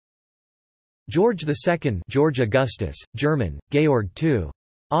George II, George Augustus, German, Georg II.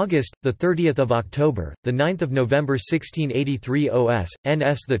 August, the 30th of October, the 9th of November 1683 OS,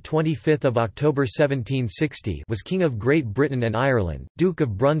 NS the 25th of October 1760 was King of Great Britain and Ireland, Duke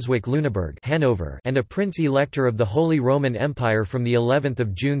of Brunswick-Lüneburg, Hanover, and a Prince Elector of the Holy Roman Empire from the 11th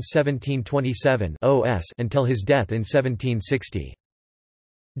of June 1727 OS until his death in 1760.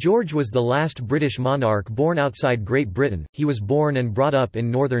 George was the last British monarch born outside Great Britain. He was born and brought up in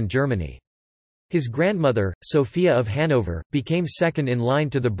northern Germany. His grandmother, Sophia of Hanover, became second in line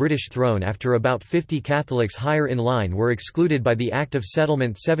to the British throne after about 50 Catholics higher in line were excluded by the Act of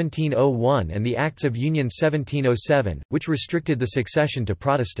Settlement 1701 and the Acts of Union 1707, which restricted the succession to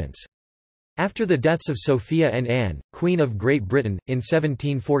Protestants. After the deaths of Sophia and Anne, Queen of Great Britain, in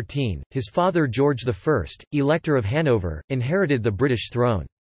 1714, his father George I, Elector of Hanover, inherited the British throne.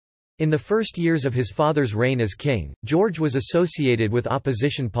 In the first years of his father's reign as king, George was associated with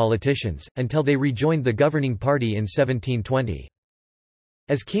opposition politicians, until they rejoined the governing party in 1720.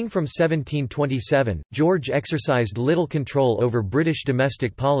 As king from 1727, George exercised little control over British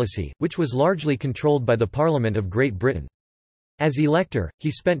domestic policy, which was largely controlled by the Parliament of Great Britain. As elector, he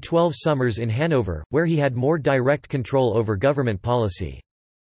spent 12 summers in Hanover, where he had more direct control over government policy.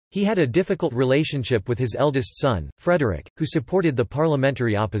 He had a difficult relationship with his eldest son, Frederick, who supported the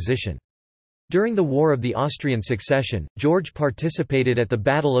parliamentary opposition. During the War of the Austrian Succession, George participated at the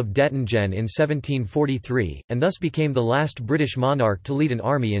Battle of Dettingen in 1743, and thus became the last British monarch to lead an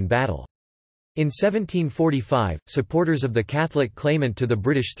army in battle. In 1745, supporters of the Catholic claimant to the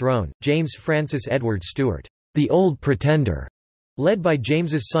British throne, James Francis Edward Stuart, the Old Pretender, led by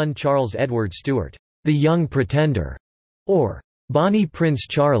James's son Charles Edward Stuart, the Young Pretender, or Bonnie Prince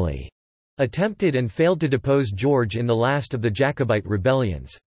Charlie, attempted and failed to depose George in the last of the Jacobite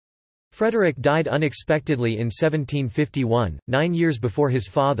rebellions. Frederick died unexpectedly in 1751, 9 years before his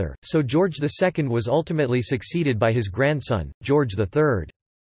father, so George II was ultimately succeeded by his grandson, George III.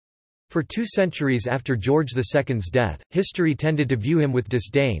 For 2 centuries after George II's death, history tended to view him with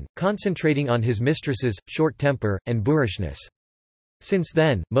disdain, concentrating on his mistresses, short temper, and boorishness. Since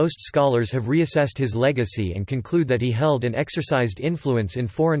then, most scholars have reassessed his legacy and conclude that he held and exercised influence in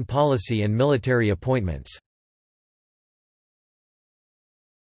foreign policy and military appointments.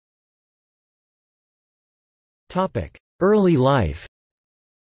 Early life.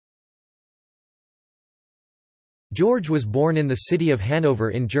 George was born in the city of Hanover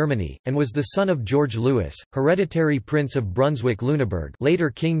in Germany, and was the son of George Louis, hereditary Prince of Brunswick-Lüneburg,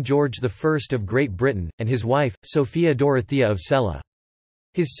 later King George I of Great Britain, and his wife, Sophia Dorothea of Celle.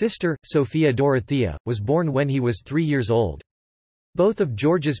 His sister, Sophia Dorothea, was born when he was 3 years old. Both of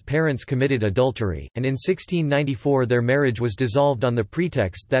George's parents committed adultery, and in 1694 their marriage was dissolved on the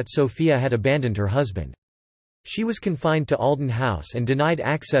pretext that Sophia had abandoned her husband. She was confined to Alden House and denied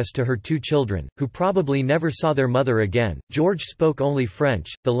access to her 2 children, who probably never saw their mother again. George spoke only French,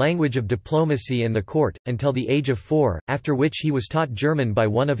 the language of diplomacy and the court, until the age of 4, after which he was taught German by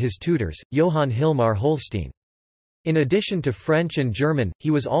one of his tutors, Johann Hilmar Holstein. In addition to French and German,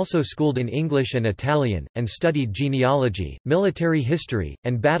 he was also schooled in English and Italian, and studied genealogy, military history,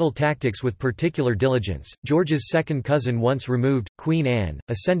 and battle tactics with particular diligence. George's second cousin, once removed, Queen Anne,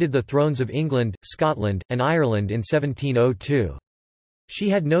 ascended the thrones of England, Scotland, and Ireland in 1702. She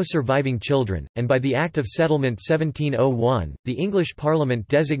had no surviving children, and by the Act of Settlement 1701, the English Parliament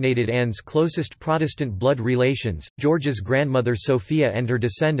designated Anne's closest Protestant blood relations, George's grandmother Sophia and her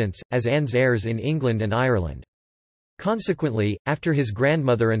descendants, as Anne's heirs in England and Ireland. Consequently, after his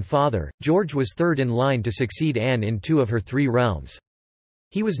grandmother and father, George was third in line to succeed Anne in 2 of her 3 realms.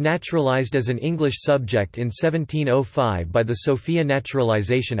 He was naturalised as an English subject in 1705 by the Sophia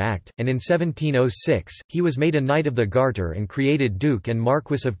Naturalisation Act, and in 1706, he was made a Knight of the Garter and created Duke and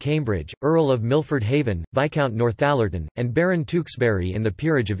Marquess of Cambridge, Earl of Milford Haven, Viscount Northallerton, and Baron Tewkesbury in the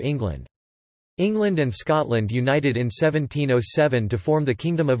Peerage of England. England and Scotland united in 1707 to form the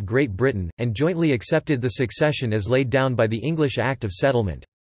Kingdom of Great Britain, and jointly accepted the succession as laid down by the English Act of Settlement.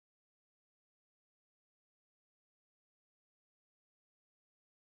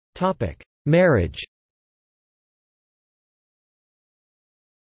 Marriage.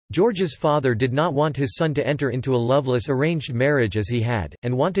 George's father did not want his son to enter into a loveless arranged marriage as he had,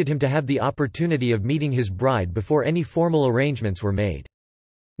 and wanted him to have the opportunity of meeting his bride before any formal arrangements were made.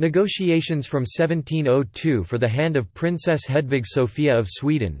 Negotiations from 1702 for the hand of Princess Hedvig Sophia of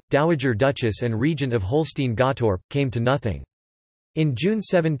Sweden, Dowager Duchess and Regent of Holstein-Gottorp, came to nothing. In June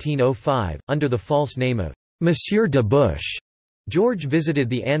 1705, under the false name of Monsieur de Buch, George visited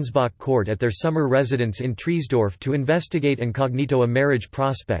the Ansbach court at their summer residence in Triesdorf to investigate incognito a marriage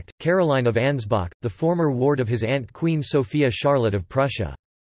prospect, Caroline of Ansbach, the former ward of his aunt Queen Sophia Charlotte of Prussia.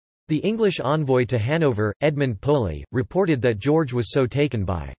 The English envoy to Hanover, Edmund Poley, reported that George was so taken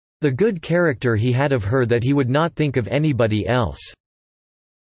by the good character he had of her that he would not think of anybody else.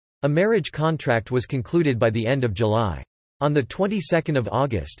 A marriage contract was concluded by the end of July. On the 22nd of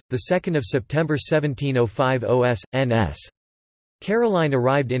August, the 2nd of September 1705 OS.NS. Caroline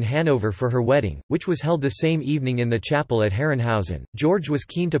arrived in Hanover for her wedding, which was held the same evening in the chapel at Herrenhausen. George was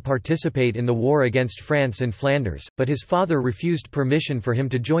keen to participate in the war against France and Flanders, but his father refused permission for him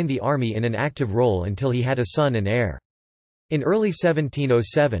to join the army in an active role until he had a son and heir. In early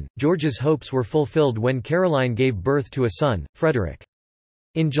 1707, George's hopes were fulfilled when Caroline gave birth to a son, Frederick.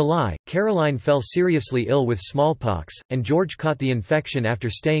 In July, Caroline fell seriously ill with smallpox, and George caught the infection after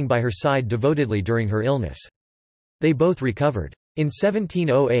staying by her side devotedly during her illness. They both recovered. In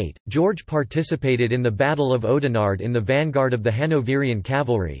 1708, George participated in the Battle of Oudenarde in the vanguard of the Hanoverian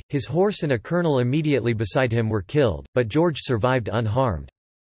cavalry. His horse and a colonel immediately beside him were killed, but George survived unharmed.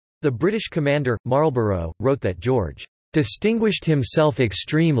 The British commander, Marlborough, wrote that George distinguished himself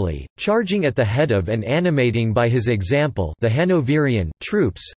extremely, charging at the head of and animating by his example the Hanoverian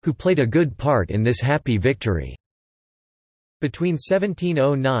troops, who played a good part in this happy victory. Between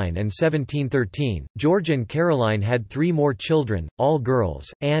 1709 and 1713, George and Caroline had 3 more children, all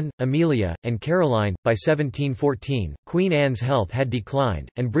girls, Anne, Amelia, and Caroline. By 1714, Queen Anne's health had declined,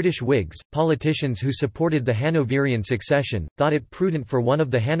 and British Whigs, politicians who supported the Hanoverian succession, thought it prudent for one of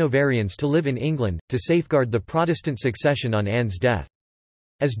the Hanoverians to live in England, to safeguard the Protestant succession on Anne's death.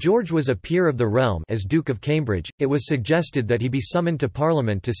 As George was a peer of the realm as Duke of Cambridge, it was suggested that he be summoned to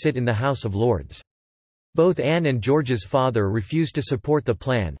Parliament to sit in the House of Lords. Both Anne and George's father refused to support the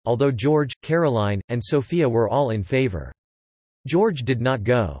plan, although George, Caroline, and Sophia were all in favour. George did not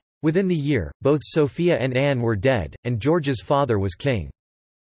go. Within the year, both Sophia and Anne were dead, and George's father was king.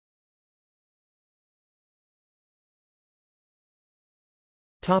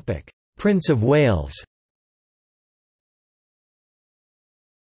 Prince of Wales.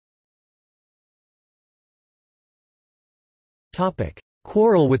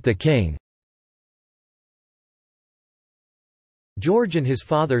 Quarrel with the king. George and his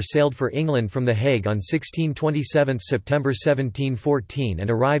father sailed for England from The Hague on 27 September 1714 and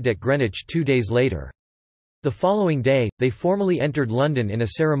arrived at Greenwich 2 days later. The following day, they formally entered London in a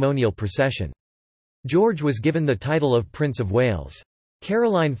ceremonial procession. George was given the title of Prince of Wales.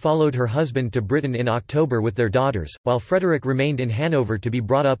 Caroline followed her husband to Britain in October with their daughters, while Frederick remained in Hanover to be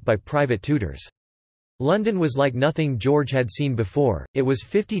brought up by private tutors. London was like nothing George had seen before. It was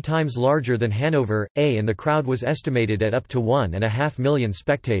 50 times larger than Hanover, and the crowd was estimated at up to 1.5 million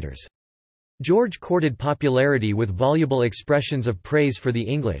spectators. George courted popularity with voluble expressions of praise for the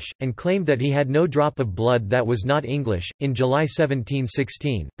English, and claimed that he had no drop of blood that was not English. In July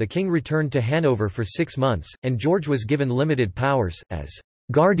 1716, the king returned to Hanover for 6 months, and George was given limited powers, as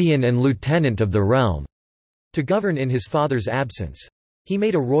guardian and lieutenant of the realm, to govern in his father's absence. He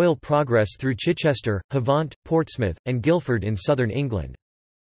made a royal progress through Chichester, Havant, Portsmouth, and Guildford in southern England.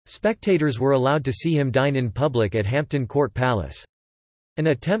 Spectators were allowed to see him dine in public at Hampton Court Palace. An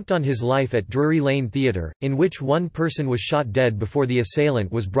attempt on his life at Drury Lane Theatre, in which one person was shot dead before the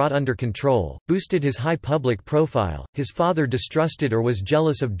assailant was brought under control, boosted his high public profile. His father distrusted or was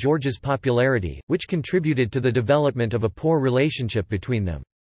jealous of George's popularity, which contributed to the development of a poor relationship between them.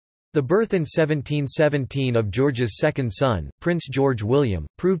 The birth in 1717 of George's second son, Prince George William,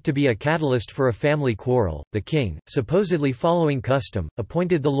 proved to be a catalyst for a family quarrel. The king, supposedly following custom,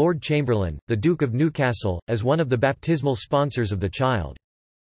 appointed the Lord Chamberlain, the Duke of Newcastle, as one of the baptismal sponsors of the child.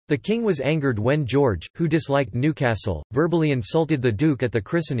 The king was angered when George, who disliked Newcastle, verbally insulted the Duke at the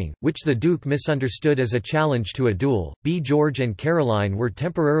christening, which the Duke misunderstood as a challenge to a duel. George and Caroline were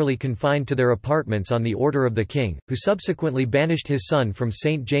temporarily confined to their apartments on the order of the king, who subsequently banished his son from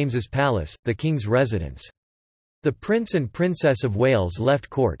St James's Palace, the king's residence. The Prince and Princess of Wales left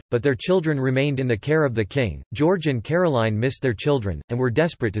court, but their children remained in the care of the king. George and Caroline missed their children, and were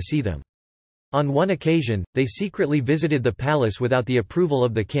desperate to see them. On one occasion, they secretly visited the palace without the approval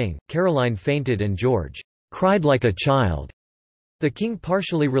of the king. Caroline fainted and George cried like a child. The king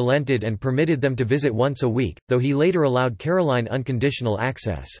partially relented and permitted them to visit once a week, though he later allowed Caroline unconditional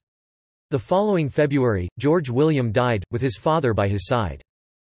access. The following February, George William died, with his father by his side.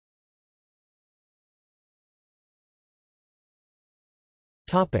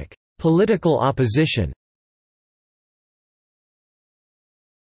 Political opposition.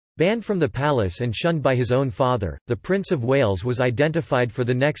 Banned from the palace and shunned by his own father, the Prince of Wales was identified for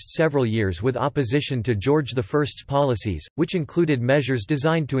the next several years with opposition to George I's policies, which included measures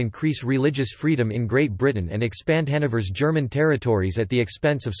designed to increase religious freedom in Great Britain and expand Hanover's German territories at the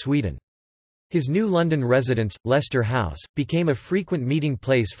expense of Sweden. His new London residence, Leicester House, became a frequent meeting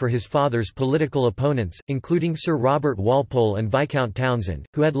place for his father's political opponents, including Sir Robert Walpole and Viscount Townshend,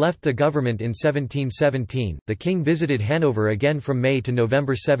 who had left the government in 1717. The king visited Hanover again from May to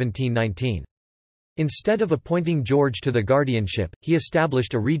November 1719. Instead of appointing George to the guardianship, he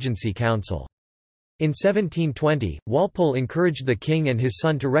established a regency council. In 1720, Walpole encouraged the king and his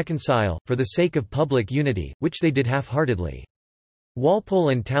son to reconcile, for the sake of public unity, which they did half-heartedly. Walpole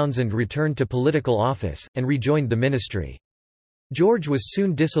and Townshend returned to political office, and rejoined the ministry. George was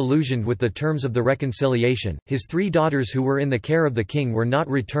soon disillusioned with the terms of the reconciliation, his 3 daughters who were in the care of the king were not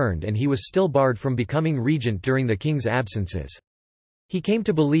returned, and he was still barred from becoming regent during the king's absences. He came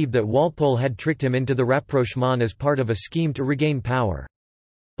to believe that Walpole had tricked him into the rapprochement as part of a scheme to regain power.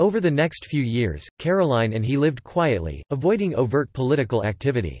 Over the next few years, Caroline and he lived quietly, avoiding overt political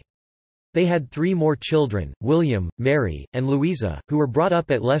activity. They had 3 more children, William, Mary, and Louisa, who were brought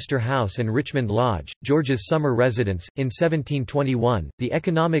up at Leicester House and Richmond Lodge, George's summer residence. In 1721, the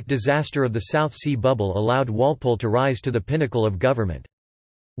economic disaster of the South Sea Bubble allowed Walpole to rise to the pinnacle of government.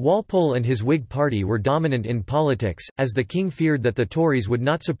 Walpole and his Whig party were dominant in politics, as the king feared that the Tories would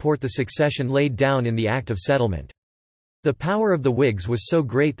not support the succession laid down in the Act of Settlement. The power of the Whigs was so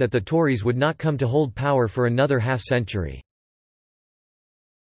great that the Tories would not come to hold power for another half-century.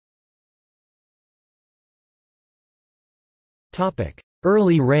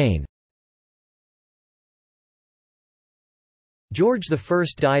 Early reign. George I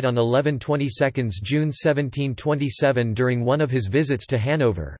died on 11/22 June 1727 during one of his visits to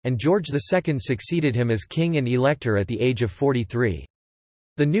Hanover, and George II succeeded him as king and elector at the age of 43.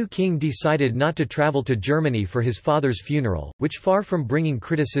 The new king decided not to travel to Germany for his father's funeral, which far from bringing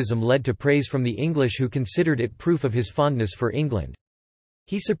criticism led to praise from the English who considered it proof of his fondness for England.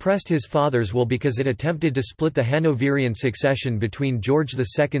 He suppressed his father's will because it attempted to split the Hanoverian succession between George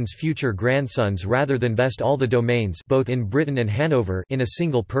II's future grandsons rather than vest all the domains both in Britain and Hanover in a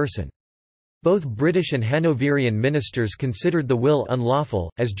single person. Both British and Hanoverian ministers considered the will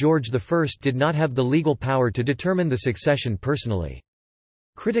unlawful, as George I did not have the legal power to determine the succession personally.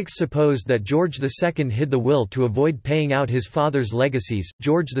 Critics supposed that George II hid the will to avoid paying out his father's legacies.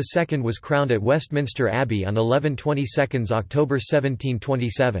 George II was crowned at Westminster Abbey on 11/22 October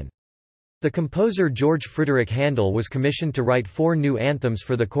 1727. The composer George Frideric Handel was commissioned to write 4 new anthems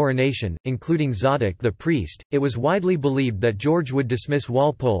for the coronation, including Zadok the priest. It was widely believed that George would dismiss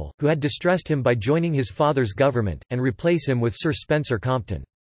Walpole, who had distressed him by joining his father's government, and replace him with Sir Spencer Compton.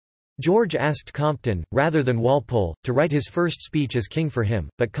 George asked Compton, rather than Walpole, to write his first speech as king for him,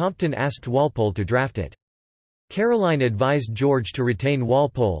 but Compton asked Walpole to draft it. Caroline advised George to retain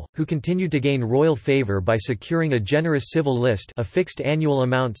Walpole, who continued to gain royal favour by securing a generous civil list, a fixed annual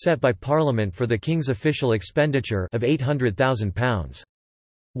amount set by Parliament for the king's official expenditure, of £800,000.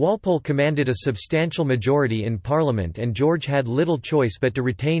 Walpole commanded a substantial majority in Parliament and George had little choice but to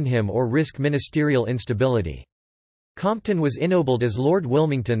retain him or risk ministerial instability. Compton was ennobled as Lord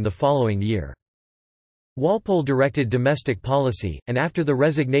Wilmington the following year. Walpole directed domestic policy, and after the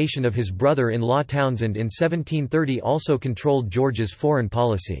resignation of his brother-in-law Townshend in 1730 also controlled George's foreign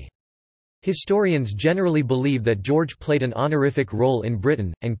policy. Historians generally believe that George played an honorific role in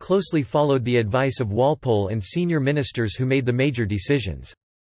Britain, and closely followed the advice of Walpole and senior ministers who made the major decisions.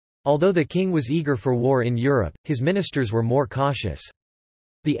 Although the king was eager for war in Europe, his ministers were more cautious.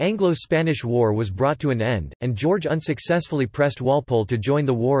 The Anglo-Spanish War was brought to an end, and George unsuccessfully pressed Walpole to join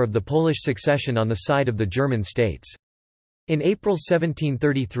the War of the Polish Succession on the side of the German states. In April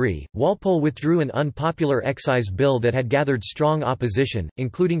 1733, Walpole withdrew an unpopular excise bill that had gathered strong opposition,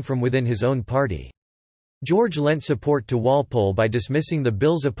 including from within his own party. George lent support to Walpole by dismissing the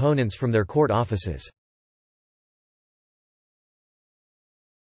bill's opponents from their court offices.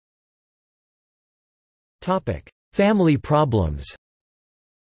 Family problems.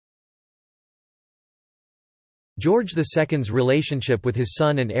 George II's relationship with his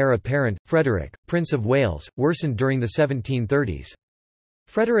son and heir apparent, Frederick, Prince of Wales, worsened during the 1730s.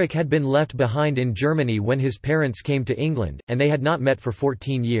 Frederick had been left behind in Germany when his parents came to England, and they had not met for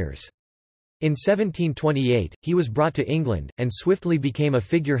 14 years. In 1728, he was brought to England, and swiftly became a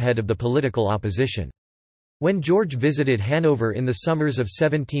figurehead of the political opposition. When George visited Hanover in the summers of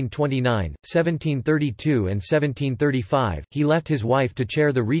 1729, 1732 and 1735, he left his wife to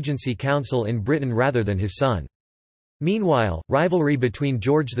chair the Regency Council in Britain rather than his son. Meanwhile, rivalry between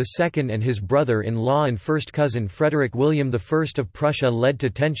George II and his brother-in-law and first cousin Frederick William I of Prussia led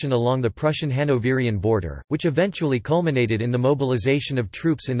to tension along the Prussian-Hanoverian border, which eventually culminated in the mobilization of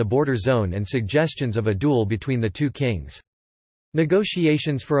troops in the border zone and suggestions of a duel between the two kings.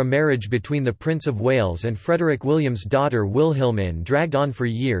 Negotiations for a marriage between the Prince of Wales and Frederick William's daughter Wilhelmine dragged on for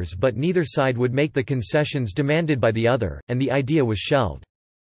years, but neither side would make the concessions demanded by the other, and the idea was shelved.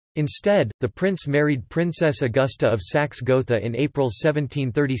 Instead, the prince married Princess Augusta of Saxe-Gotha in April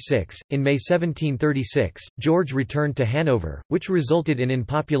 1736. In May 1736, George returned to Hanover, which resulted in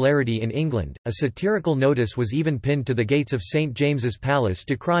unpopularity in England. A satirical notice was even pinned to the gates of St. James's Palace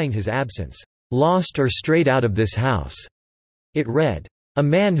decrying his absence, "lost or strayed out of this house." It read, "A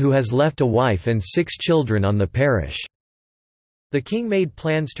man who has left a wife and 6 children on the parish." The king made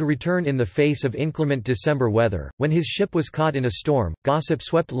plans to return in the face of inclement December weather. When his ship was caught in a storm, gossip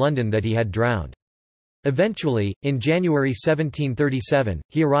swept London that he had drowned. Eventually, in January 1737,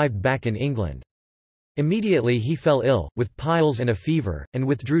 he arrived back in England. Immediately he fell ill, with piles and a fever, and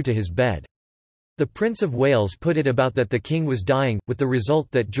withdrew to his bed. The Prince of Wales put it about that the king was dying, with the result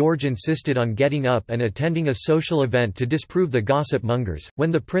that George insisted on getting up and attending a social event to disprove the gossip mongers.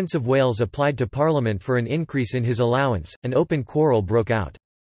 When the Prince of Wales applied to Parliament for an increase in his allowance, an open quarrel broke out.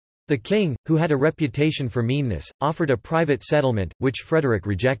 The king, who had a reputation for meanness, offered a private settlement, which Frederick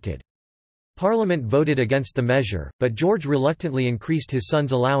rejected. Parliament voted against the measure, but George reluctantly increased his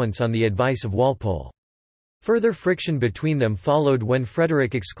son's allowance on the advice of Walpole. Further friction between them followed when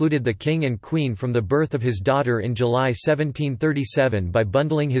Frederick excluded the king and queen from the birth of his daughter in July 1737 by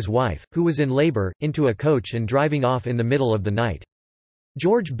bundling his wife, who was in labor, into a coach and driving off in the middle of the night.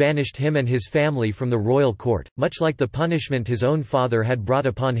 George banished him and his family from the royal court, much like the punishment his own father had brought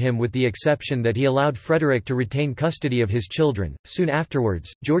upon him, with the exception that he allowed Frederick to retain custody of his children. Soon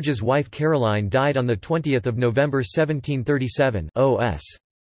afterwards, George's wife Caroline died on 20 November 1737 OS.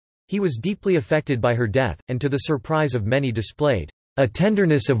 He was deeply affected by her death, and to the surprise of many displayed a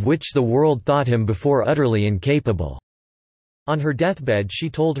tenderness of which the world thought him before utterly incapable. On her deathbed she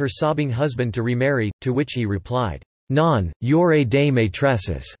told her sobbing husband to remarry, to which he replied, "Non, j'aurai des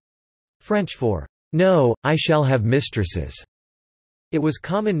maîtresses," French for, "No, I shall have mistresses." It was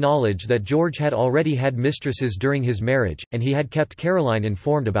common knowledge that George had already had mistresses during his marriage, and he had kept Caroline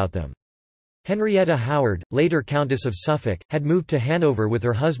informed about them. Henrietta Howard, later Countess of Suffolk, had moved to Hanover with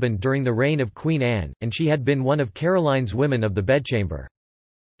her husband during the reign of Queen Anne, and she had been one of Caroline's women of the bedchamber.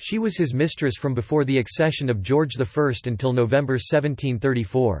 She was his mistress from before the accession of George I until November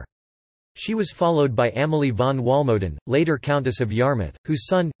 1734. She was followed by Amalie von Walmoden, later Countess of Yarmouth, whose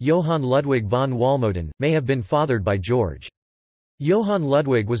son, Johann Ludwig von Walmoden, may have been fathered by George. Johann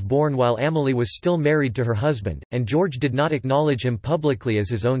Ludwig was born while Amalie was still married to her husband, and George did not acknowledge him publicly as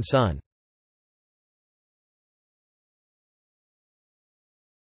his own son.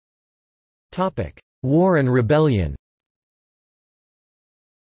 War and rebellion.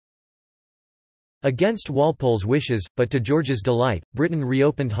 Against Walpole's wishes, but to George's delight, Britain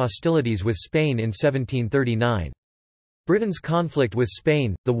reopened hostilities with Spain in 1739. Britain's conflict with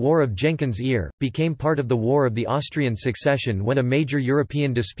Spain, the War of Jenkins' Ear, became part of the War of the Austrian Succession when a major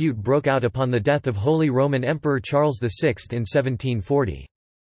European dispute broke out upon the death of Holy Roman Emperor Charles VI in 1740.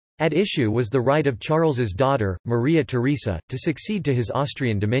 At issue was the right of Charles's daughter, Maria Theresa, to succeed to his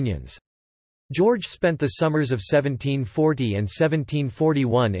Austrian dominions. George spent the summers of 1740 and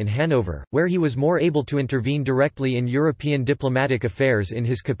 1741 in Hanover, where he was more able to intervene directly in European diplomatic affairs in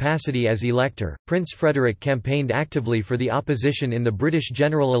his capacity as elector. Prince Frederick campaigned actively for the opposition in the British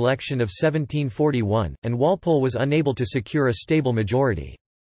general election of 1741, and Walpole was unable to secure a stable majority.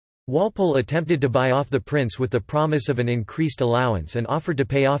 Walpole attempted to buy off the prince with the promise of an increased allowance and offered to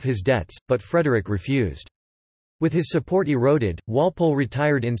pay off his debts, but Frederick refused. With his support eroded, Walpole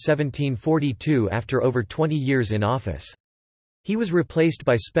retired in 1742 after over 20 years in office. He was replaced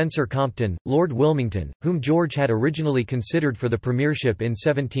by Spencer Compton, Lord Wilmington, whom George had originally considered for the premiership in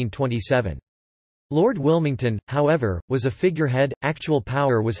 1727. Lord Wilmington, however, was a figurehead. Actual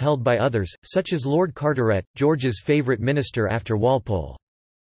power was held by others, such as Lord Carteret, George's favourite minister after Walpole.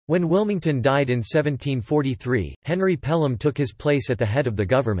 When Wilmington died in 1743, Henry Pelham took his place at the head of the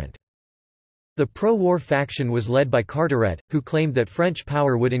government. The pro-war faction was led by Carteret, who claimed that French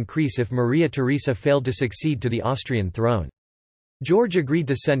power would increase if Maria Theresa failed to succeed to the Austrian throne. George agreed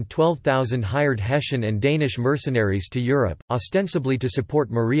to send 12,000 hired Hessian and Danish mercenaries to Europe, ostensibly to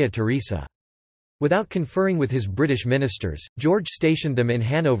support Maria Theresa. Without conferring with his British ministers, George stationed them in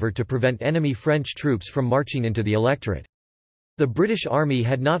Hanover to prevent enemy French troops from marching into the electorate. The British Army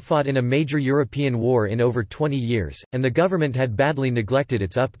had not fought in a major European war in over 20 years, and the government had badly neglected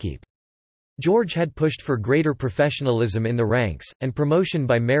its upkeep. George had pushed for greater professionalism in the ranks, and promotion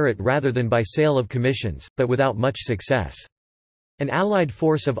by merit rather than by sale of commissions, but without much success. An allied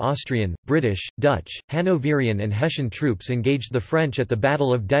force of Austrian, British, Dutch, Hanoverian and Hessian troops engaged the French at the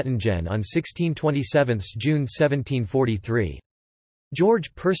Battle of Dettingen on 16/27 June 1743.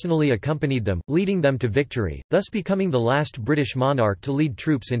 George personally accompanied them, leading them to victory, thus becoming the last British monarch to lead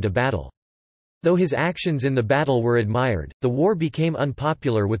troops into battle. Though his actions in the battle were admired, the war became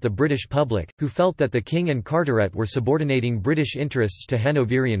unpopular with the British public, who felt that the King and Carteret were subordinating British interests to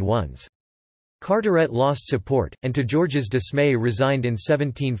Hanoverian ones. Carteret lost support, and to George's dismay resigned in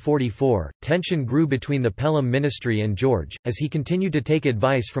 1744. Tension grew between the Pelham ministry and George, as he continued to take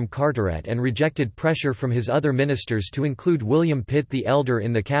advice from Carteret and rejected pressure from his other ministers to include William Pitt the Elder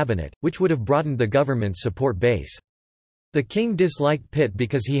in the cabinet, which would have broadened the government's support base. The king disliked Pitt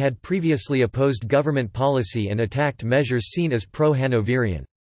because he had previously opposed government policy and attacked measures seen as pro-Hanoverian.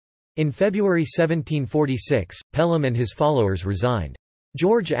 In February 1746, Pelham and his followers resigned.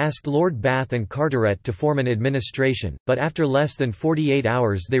 George asked Lord Bath and Carteret to form an administration, but after less than 48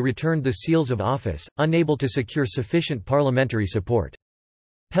 hours they returned the seals of office, unable to secure sufficient parliamentary support.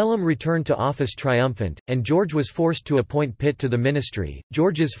 Pelham returned to office triumphant, and George was forced to appoint Pitt to the ministry.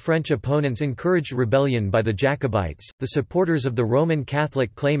 George's French opponents encouraged rebellion by the Jacobites, the supporters of the Roman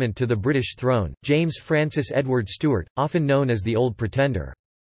Catholic claimant to the British throne, James Francis Edward Stuart, often known as the Old Pretender.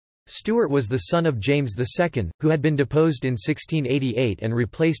 Stuart was the son of James II, who had been deposed in 1688 and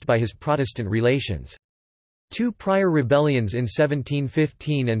replaced by his Protestant relations. Two prior rebellions in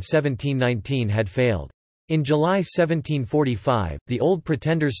 1715 and 1719 had failed. In July 1745, the Old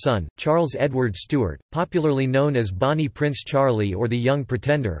Pretender's son, Charles Edward Stuart, popularly known as Bonnie Prince Charlie or the Young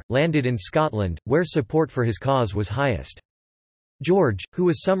Pretender, landed in Scotland, where support for his cause was highest. George, who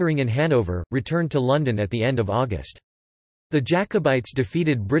was summering in Hanover, returned to London at the end of August. The Jacobites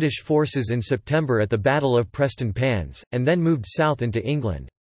defeated British forces in September at the Battle of Prestonpans, and then moved south into England.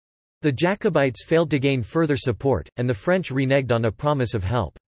 The Jacobites failed to gain further support, and the French reneged on a promise of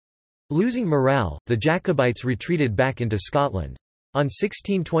help. Losing morale, the Jacobites retreated back into Scotland. On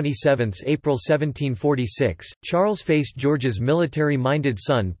 1627 April 1746, Charles faced George's military-minded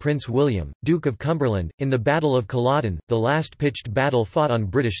son Prince William, Duke of Cumberland, in the Battle of Culloden, the last pitched battle fought on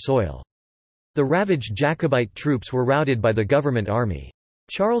British soil. The ravaged Jacobite troops were routed by the government army.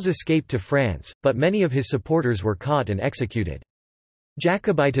 Charles escaped to France, but many of his supporters were caught and executed.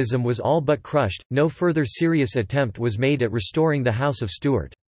 Jacobitism was all but crushed, no further serious attempt was made at restoring the House of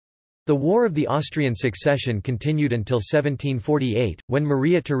Stuart. The War of the Austrian Succession continued until 1748, when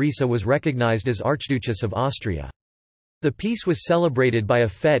Maria Theresa was recognized as Archduchess of Austria. The peace was celebrated by a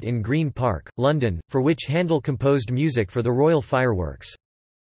fête in Green Park, London, for which Handel composed music for the royal fireworks.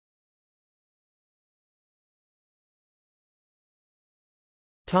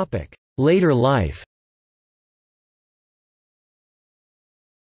 Later life.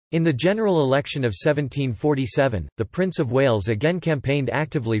 In the general election of 1747, the Prince of Wales again campaigned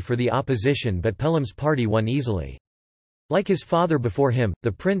actively for the opposition, but Pelham's party won easily. Like his father before him,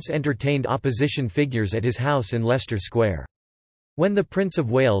 the prince entertained opposition figures at his house in Leicester Square. When the Prince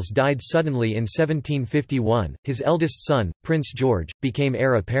of Wales died suddenly in 1751, his eldest son, Prince George, became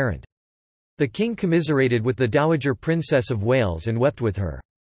heir apparent. The king commiserated with the Dowager Princess of Wales and wept with her.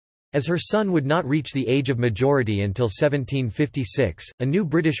 As her son would not reach the age of majority until 1756, a new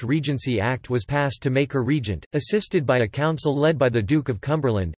British Regency Act was passed to make her regent, assisted by a council led by the Duke of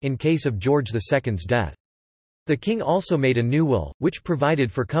Cumberland, in case of George II's death. The king also made a new will, which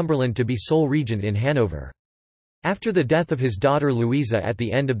provided for Cumberland to be sole regent in Hanover. After the death of his daughter Louisa at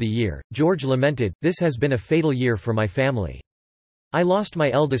the end of the year, George lamented, "This has been a fatal year for my family. I lost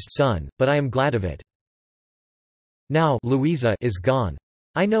my eldest son, but I am glad of it. Now Louisa is gone.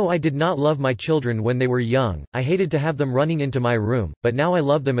 I know I did not love my children when they were young, I hated to have them running into my room, but now I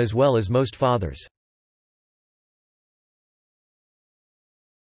love them as well as most fathers."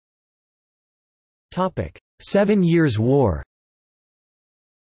 7 Years' War.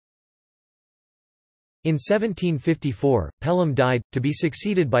 In 1754, Pelham died, to be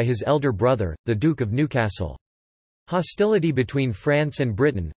succeeded by his elder brother, the Duke of Newcastle. Hostility between France and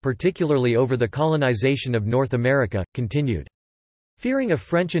Britain, particularly over the colonization of North America, continued. Fearing a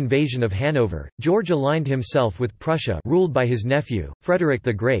French invasion of Hanover, George aligned himself with Prussia, ruled by his nephew, Frederick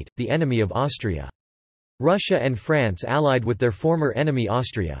the Great, the enemy of Austria. Russia and France allied with their former enemy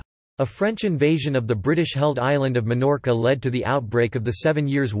Austria. A French invasion of the British-held island of Minorca led to the outbreak of the 7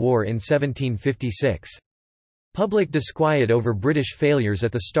 Years' War in 1756. Public disquiet over British failures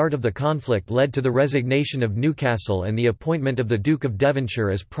at the start of the conflict led to the resignation of Newcastle and the appointment of the Duke of Devonshire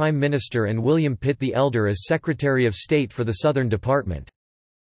as Prime Minister and William Pitt the Elder as Secretary of State for the Southern Department.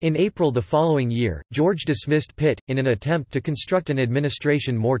 In April the following year, George dismissed Pitt, in an attempt to construct an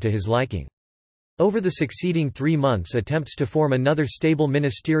administration more to his liking. Over the succeeding 3 months attempts to form another stable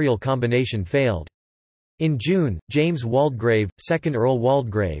ministerial combination failed. In June, James Waldegrave, 2nd Earl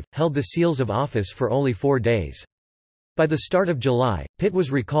Waldegrave, held the seals of office for only 4 days. By the start of July, Pitt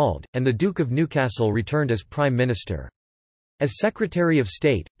was recalled, and the Duke of Newcastle returned as Prime Minister. As Secretary of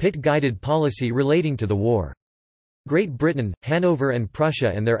State, Pitt guided policy relating to the war. Great Britain, Hanover and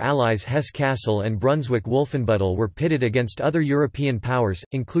Prussia and their allies Hesse-Kassel and Brunswick-Wolfenbüttel were pitted against other European powers,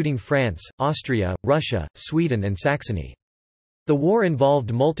 including France, Austria, Russia, Sweden and Saxony. The war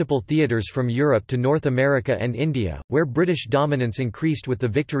involved multiple theatres from Europe to North America and India, where British dominance increased with the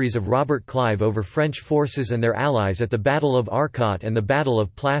victories of Robert Clive over French forces and their allies at the Battle of Arcot and the Battle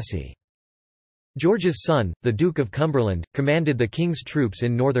of Plassey. George's son, the Duke of Cumberland, commanded the king's troops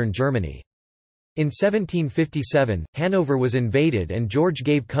in northern Germany. In 1757, Hanover was invaded and George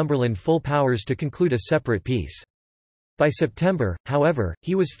gave Cumberland full powers to conclude a separate peace. By September, however,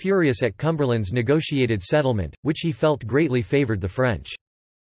 he was furious at Cumberland's negotiated settlement, which he felt greatly favoured the French.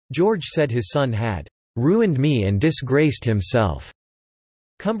 George said his son had "ruined me and disgraced himself."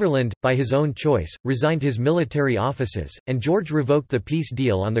 Cumberland, by his own choice, resigned his military offices, and George revoked the peace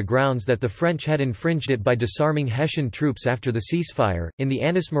deal on the grounds that the French had infringed it by disarming Hessian troops after the ceasefire. In the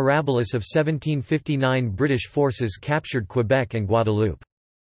Annus Mirabilis of 1759, British forces captured Quebec and Guadeloupe.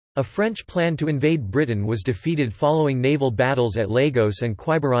 A French plan to invade Britain was defeated following naval battles at Lagos and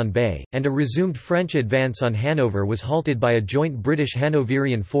Quiberon Bay, and a resumed French advance on Hanover was halted by a joint British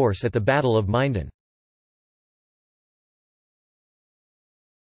Hanoverian force at the Battle of Minden.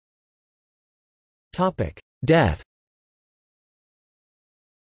 Death.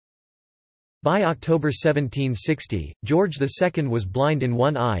 By October 1760, George II was blind in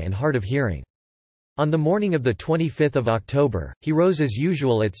one eye and hard of hearing. On the morning of 25 October, he rose as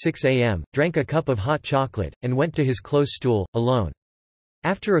usual at 6 a.m., drank a cup of hot chocolate, and went to his close stool, alone.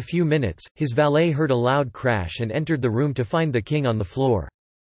 After a few minutes, his valet heard a loud crash and entered the room to find the king on the floor.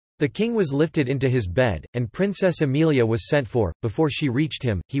 The king was lifted into his bed, and Princess Amelia was sent for. Before she reached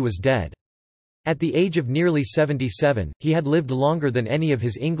him, he was dead. At the age of nearly 77, he had lived longer than any of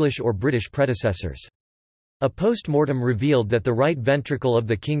his English or British predecessors. A post-mortem revealed that the right ventricle of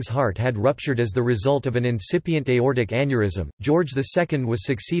the king's heart had ruptured as the result of an incipient aortic aneurysm. George II was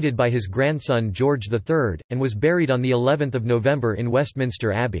succeeded by his grandson George III, and was buried on the 11th of November in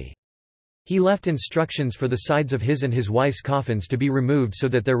Westminster Abbey. He left instructions for the sides of his and his wife's coffins to be removed so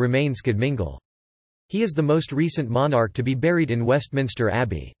that their remains could mingle. He is the most recent monarch to be buried in Westminster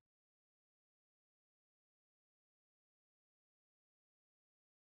Abbey.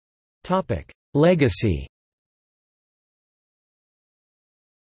 Legacy.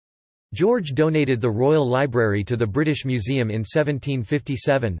 George donated the Royal Library to the British Museum in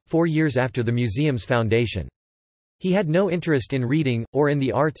 1757, 4 years after the museum's foundation. He had no interest in reading, or in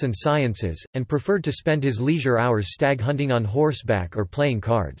the arts and sciences, and preferred to spend his leisure hours stag hunting on horseback or playing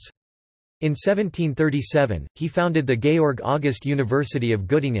cards. In 1737, he founded the Georg August University of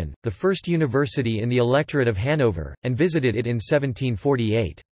Göttingen, the first university in the electorate of Hanover, and visited it in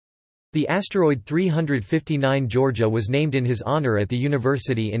 1748. The asteroid 359 Georgia was named in his honor at the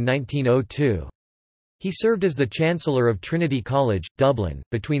university in 1902. He served as the Chancellor of Trinity College, Dublin,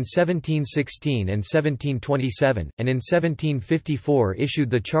 between 1716 and 1727, and in 1754 issued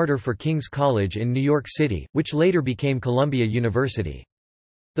the charter for King's College in New York City, which later became Columbia University.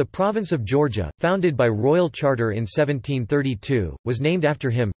 The province of Georgia, founded by royal charter in 1732, was named after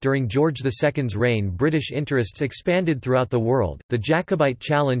him. During George II's reign, British interests expanded throughout the world. The Jacobite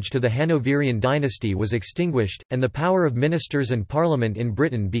challenge to the Hanoverian dynasty was extinguished, and the power of ministers and parliament in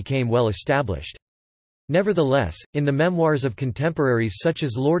Britain became well established. Nevertheless, in the memoirs of contemporaries such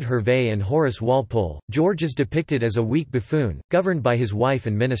as Lord Hervey and Horace Walpole, George is depicted as a weak buffoon, governed by his wife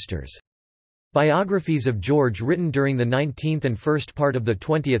and ministers. Biographies of George written during the 19th and first part of the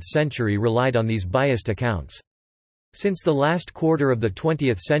 20th century relied on these biased accounts. Since the last quarter of the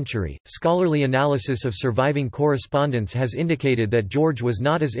 20th century, scholarly analysis of surviving correspondence has indicated that George was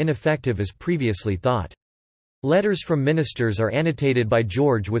not as ineffective as previously thought. Letters from ministers are annotated by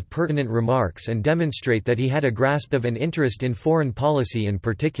George with pertinent remarks and demonstrate that he had a grasp of and interest in foreign policy in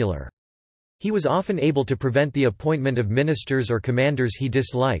particular. He was often able to prevent the appointment of ministers or commanders he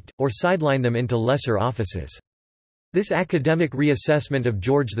disliked, or sideline them into lesser offices. This academic reassessment of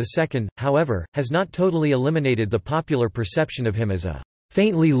George II, however, has not totally eliminated the popular perception of him as a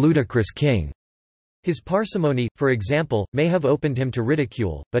faintly ludicrous king. His parsimony, for example, may have opened him to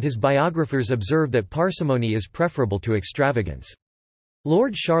ridicule, but his biographers observe that parsimony is preferable to extravagance.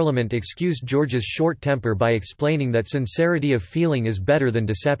 Lord Charlemont excused George's short temper by explaining that sincerity of feeling is better than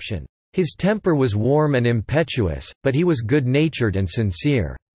deception. His temper was warm and impetuous, but he was good-natured and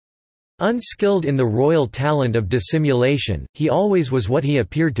sincere. Unskilled in the royal talent of dissimulation, he always was what he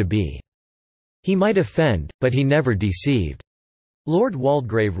appeared to be. He might offend, but he never deceived. Lord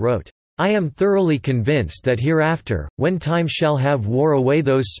Waldegrave wrote, I am thoroughly convinced that hereafter, when time shall have wore away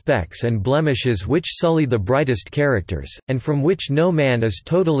those specks and blemishes which sully the brightest characters, and from which no man is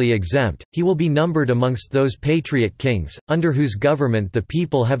totally exempt, he will be numbered amongst those patriot kings, under whose government the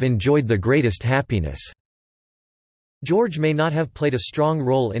people have enjoyed the greatest happiness." George may not have played a strong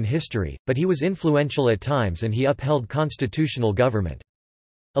role in history, but he was influential at times and he upheld constitutional government.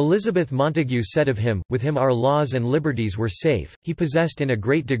 Elizabeth Montagu said of him, "With him our laws and liberties were safe, he possessed in a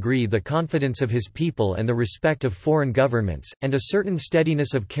great degree the confidence of his people and the respect of foreign governments, and a certain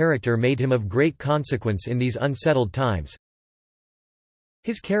steadiness of character made him of great consequence in these unsettled times."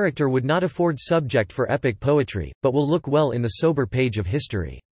 His character would not afford subject for epic poetry, but will look well in the sober page of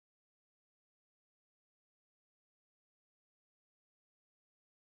history.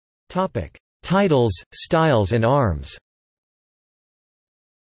 Titles, styles and arms.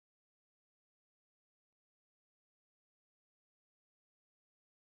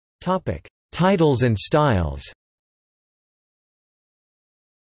 Titles and styles.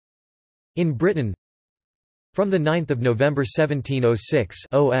 In Britain, from 9 November 1706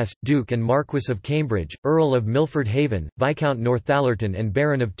 OS, Duke and Marquess of Cambridge, Earl of Milford Haven, Viscount Northallerton and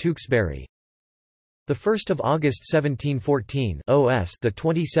Baron of Tewkesbury. 1 August 1714 OS, the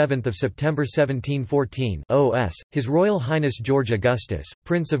 27th of September 1714 OS, His Royal Highness George Augustus,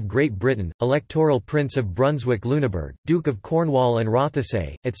 Prince of Great Britain, Electoral Prince of Brunswick-Lüneburg, Duke of Cornwall and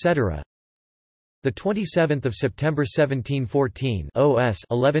Rothesay, etc. The 27th of September 1714 OS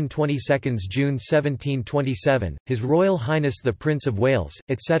 11/22 June 1727 His Royal Highness the Prince of Wales,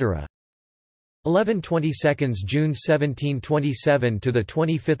 etc. 11/22 June 1727 to the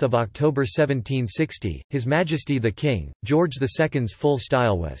 25th of October 1760 His Majesty the King. George II's full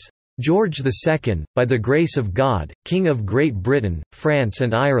style was George II, by the grace of God, King of Great Britain, France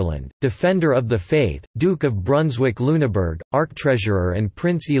and Ireland, Defender of the Faith, Duke of Brunswick-Lüneburg, Archtreasurer and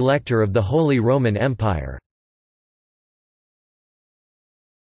Prince-Elector of the Holy Roman Empire.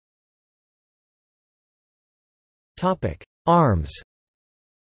 Arms.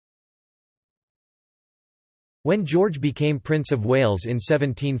 When George became Prince of Wales in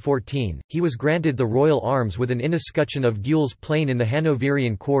 1714, he was granted the royal arms with an inescutcheon of gules plain in the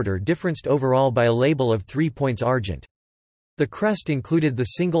Hanoverian quarter differenced overall by a label of 3 points argent. The crest included the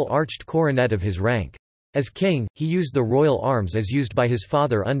single arched coronet of his rank. As king, he used the royal arms as used by his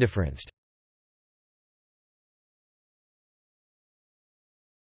father undifferenced.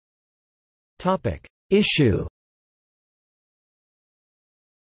 Issue.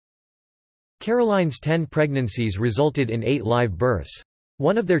 Caroline's 10 pregnancies resulted in 8 live births.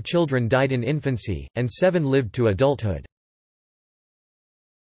 1 of their children died in infancy, and 7 lived to adulthood.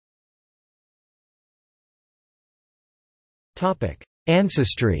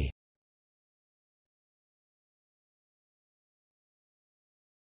 Ancestry.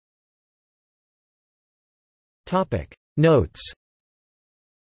 Notes.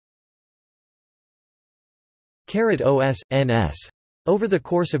 OS, NS. Over the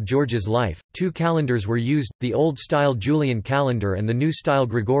course of George's life, 2 calendars were used, the Old-style Julian calendar and the New-style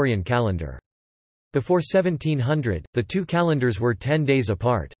Gregorian calendar. Before 1700, the 2 calendars were 10 days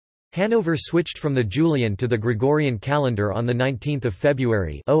apart. Hanover switched from the Julian to the Gregorian calendar on 19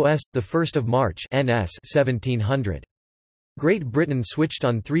 February OS, 1 March NS 1700. Great Britain switched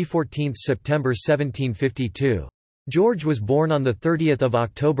on 3/14 September 1752. George was born on 30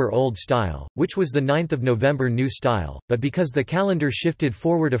 October Old Style, which was 9 November New Style, but because the calendar shifted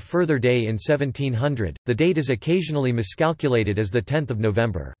forward a further day in 1700, the date is occasionally miscalculated as 10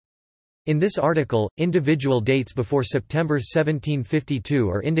 November. In this article, individual dates before September 1752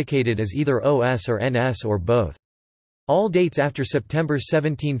 are indicated as either OS or NS or both. All dates after September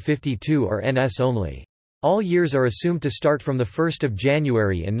 1752 are NS only. All years are assumed to start from 1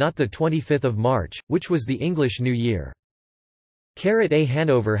 January and not 25 March, which was the English New Year. A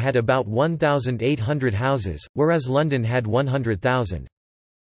Hanover had about 1,800 houses, whereas London had 100,000.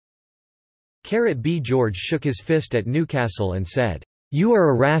 B George shook his fist at Newcastle and said, "You are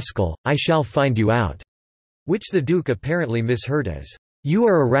a rascal, I shall find you out," which the Duke apparently misheard as, "You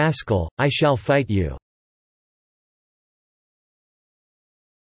are a rascal, I shall fight you."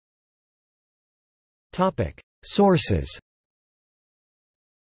 Sources.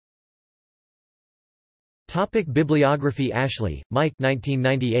 Bibliography. Ashley, Mike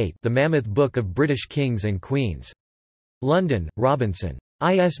 1998, The Mammoth Book of British Kings and Queens. London, Robinson.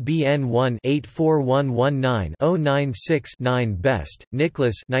 ISBN 1-84119-096-9. Best,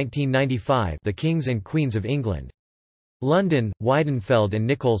 Nicholas 1995, The Kings and Queens of England. London, Weidenfeld and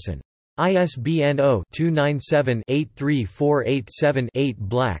Nicholson. ISBN 0-297-83487-8.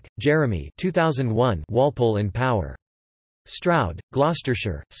 Black, Jeremy 2001, Walpole and Power. Stroud,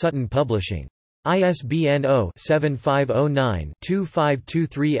 Gloucestershire, Sutton Publishing. ISBN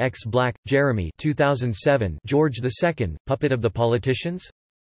 0-7509-2523-X. Black, Jeremy 2007. George II, Puppet of the Politicians?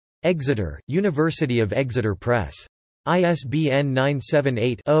 Exeter, University of Exeter Press. ISBN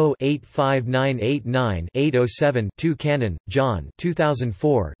 978-0-85989-807-2. Cannon, John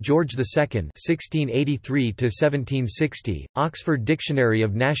 2004. George II (1683–1760). Oxford Dictionary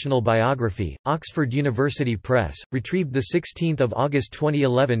of National Biography, Oxford University Press, retrieved 16 August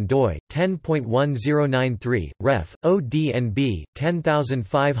 2011. doi 10.1093. Ref. ODNB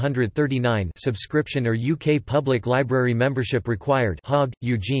 10539. Subscription or UK Public Library membership required. Hogg,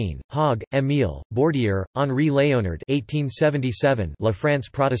 Eugene. Hogg, Émile. Bordier, Henri Léonard. 1877. La France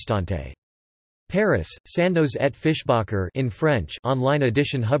Protestante. Paris, Sandoz et Fischbacher in French, online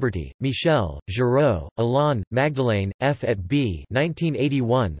edition. Huberty, Michel, Giraud, Alain, Magdelaine, F. et B.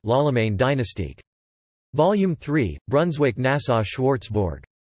 1981. L'Allemagne dynastique. Volume 3, Brunswick-Nassau-Schwarzburg.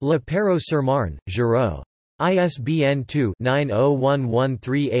 Le Perrot-sur-Marne, Giraud. ISBN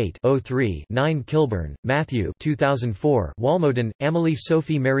 2-911138-03-9. Kilburn, Matthew 2004. Walmoden, Amélie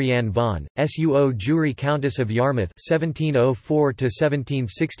Sophie Marianne von, Suo Juri Countess of Yarmouth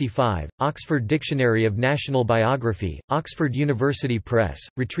 1704–1765, Oxford Dictionary of National Biography, Oxford University Press,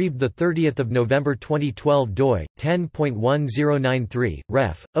 retrieved 30 November 2012. doi 10.1093.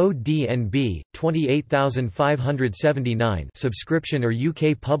 Ref. ODNB 28579. Subscription or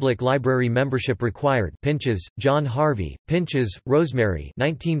UK Public Library membership required. Pinches, John Harvey. Pinches, Rosemary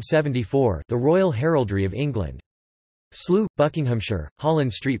 1974. The Royal Heraldry of England. Slough, Buckinghamshire,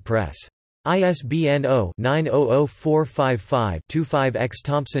 Holland Street Press. ISBN 0-900455-25-X.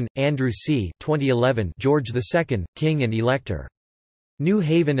 Thompson, Andrew C. 2011. George II, King and Elector. New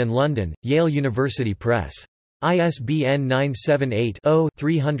Haven and London, Yale University Press. ISBN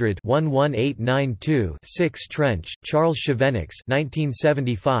 978-0-300-11892-6. Trench, Charles Chevenix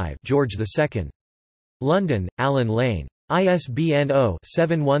 1975. George II. London, Allen Lane. ISBN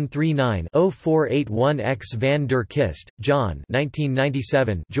 0-7139-0481-X. Van der Kist, John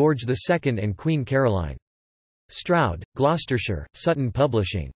 1997. George II and Queen Caroline. Stroud, Gloucestershire, Sutton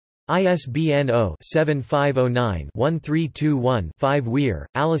Publishing. ISBN 0-7509-1321-5. Weir,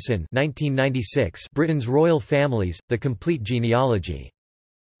 Alison 1996. Britain's Royal Families, The Complete Genealogy.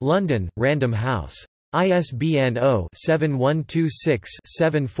 London, Random House. ISBN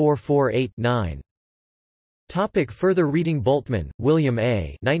 0-7126-74489-9. Further reading. Boltman, William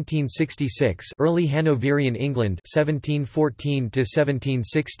A. 1966. Early Hanoverian England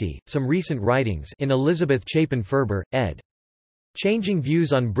 1714–1760. Some Recent Writings in Elizabeth Chapin Ferber, ed. Changing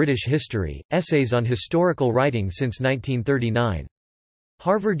Views on British History, Essays on Historical Writing since 1939.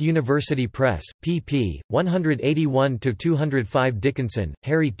 Harvard University Press, pp. 181–205. Dickinson,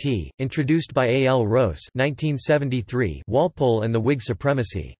 Harry T., introduced by A. L. Rose 1973. Walpole and the Whig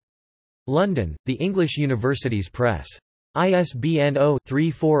Supremacy. London, The English Universities Press. ISBN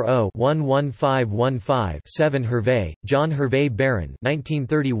 0-340-11515-7. Hervé, John Hervé Baron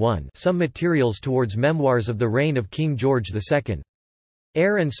 1931. Some Materials Towards Memoirs of the Reign of King George II.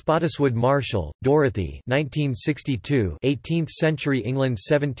 Ayr and Spottiswoode Marshall, Dorothy 1962. 18th-century England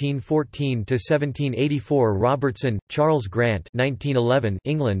 1714–1784. Robertson, Charles Grant 1911.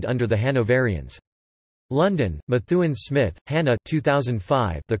 England under the Hanoverians. London, Methuen Smith, Hannah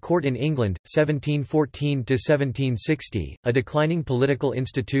 2005. The Court in England, 1714–1760, A Declining Political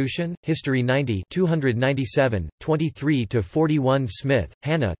Institution, History 90 297, 23–41. Smith,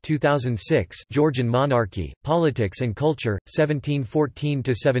 Hannah 2006. Georgian Monarchy, Politics and Culture,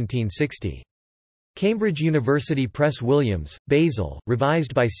 1714–1760. Cambridge University Press. Williams, Basil,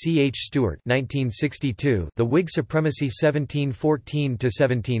 revised by C. H. Stewart 1962. The Whig Supremacy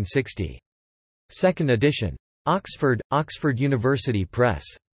 1714–1760. 2nd edition. Oxford, Oxford University Press.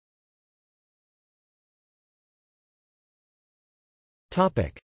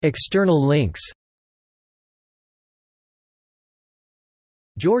 External links.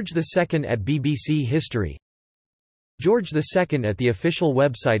 George II at BBC History. George II at the official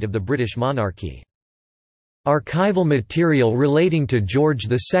website of the British monarchy. Archival material relating to George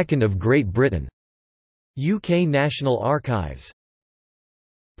II of Great Britain. UK National Archives.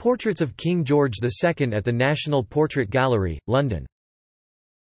 Portraits of King George II at the National Portrait Gallery, London.